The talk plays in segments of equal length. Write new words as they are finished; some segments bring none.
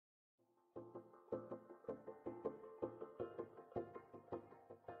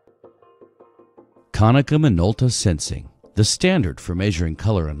Konica-Minolta Sensing, the standard for measuring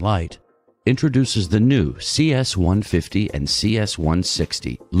color and light, introduces the new CS-150 and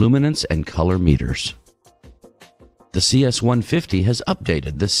CS-160 luminance and color meters. The CS-150 has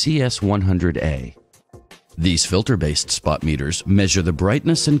updated the CS-100A. These filter-based spot meters measure the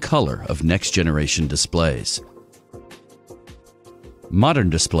brightness and color of next-generation displays.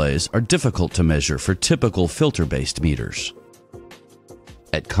 Modern displays are difficult to measure for typical filter-based meters.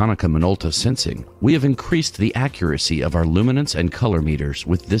 At Konica-Minolta Sensing, we have increased the accuracy of our luminance and color meters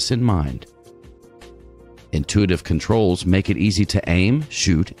with this in mind. Intuitive controls make it easy to aim,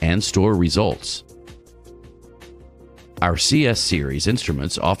 shoot, and store results. Our CS series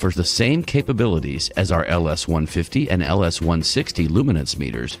instruments offer the same capabilities as our LS-150 and LS-160 luminance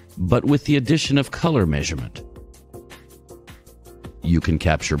meters, but with the addition of color measurement. You can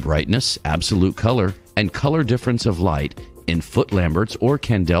capture brightness, absolute color, and color difference of light in foot-lamberts or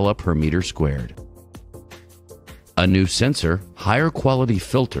candela per meter squared. A new sensor, higher quality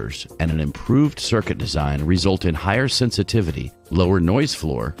filters, and an improved circuit design result in higher sensitivity, lower noise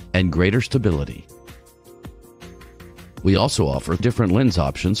floor, and greater stability. We also offer different lens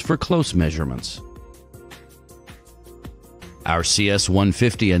options for close measurements. Our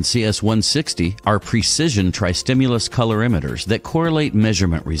CS-150 and CS-160 are precision tristimulus colorimeters that correlate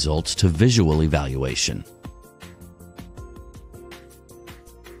measurement results to visual evaluation.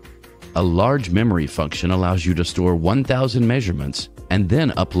 A large memory function allows you to store 1,000 measurements and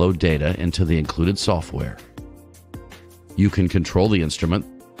then upload data into the included software. You can control the instrument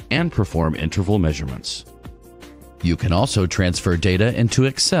and perform interval measurements. You can also transfer data into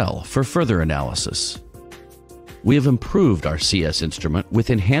Excel for further analysis. We have improved our CS instrument with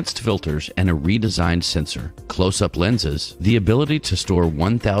enhanced filters and a redesigned sensor, close-up lenses, the ability to store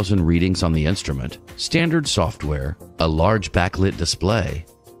 1,000 readings on the instrument, standard software, a large backlit display,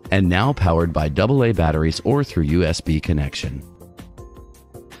 and now powered by AA batteries or through USB connection.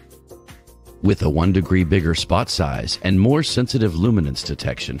 With a 1 degree bigger spot size and more sensitive luminance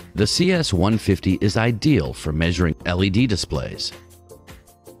detection, the CS-150 is ideal for measuring LED displays,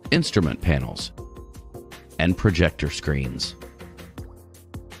 instrument panels, and projector screens.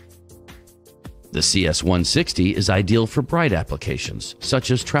 The CS-160 is ideal for bright applications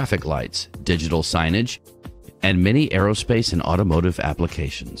such as traffic lights, digital signage, and many aerospace and automotive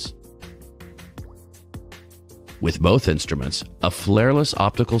applications. With both instruments, a flareless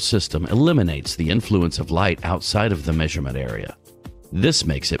optical system eliminates the influence of light outside of the measurement area. This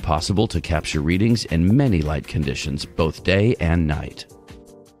makes it possible to capture readings in many light conditions, both day and night.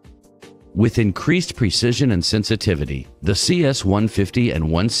 With increased precision and sensitivity, the CS-150 and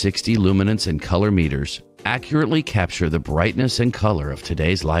 160 luminance and color meters accurately capture the brightness and color of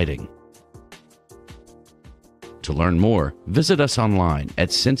today's lighting. To learn more, visit us online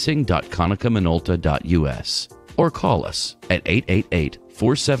at sensing.konicaminolta.us or call us at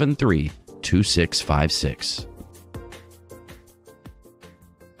 888-473-2656.